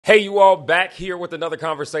Hey, you all, back here with another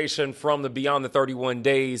conversation from the Beyond the 31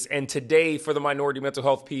 Days. And today, for the minority mental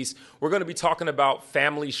health piece, we're going to be talking about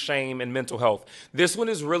family shame and mental health. This one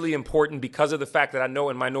is really important because of the fact that I know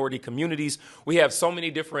in minority communities, we have so many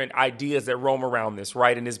different ideas that roam around this,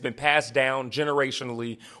 right? And it's been passed down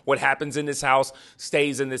generationally. What happens in this house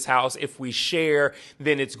stays in this house. If we share,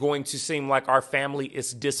 then it's going to seem like our family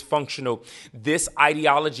is dysfunctional. This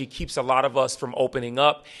ideology keeps a lot of us from opening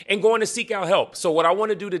up and going to seek out help. So what I want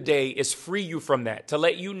to do today is free you from that, to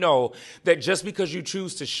let you know that just because you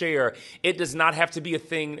choose to share, it does not have to be a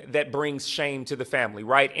thing that brings shame to the family,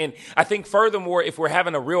 right? And I think furthermore, if we're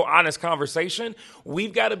having a real honest conversation,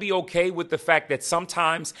 we've got to be okay with the fact that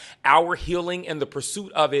sometimes our healing and the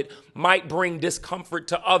pursuit of it might bring discomfort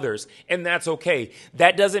to others, and that's okay.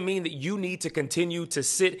 That doesn't mean that you need to continue to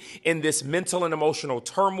sit in this mental and emotional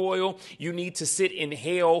turmoil. You need to sit in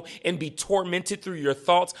hell and be tormented through your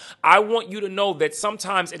thoughts. I want you to know that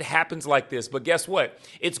sometimes it happens like this, but guess what?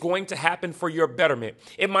 It's going to happen for your betterment.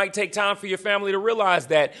 It might take time for your family to realize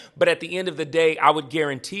that, but at the end of the day, I would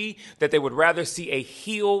guarantee that they would rather see a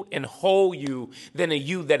healed and whole you than a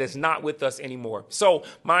you that is not with us anymore. So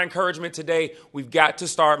my encouragement today, we've got to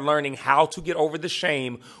start learning how to get over the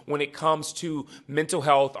shame when it comes to mental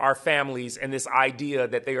health, our families, and this idea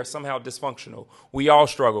that they are somehow dysfunctional. We all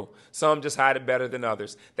struggle. Some just hide it better than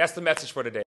others. That's the message for today.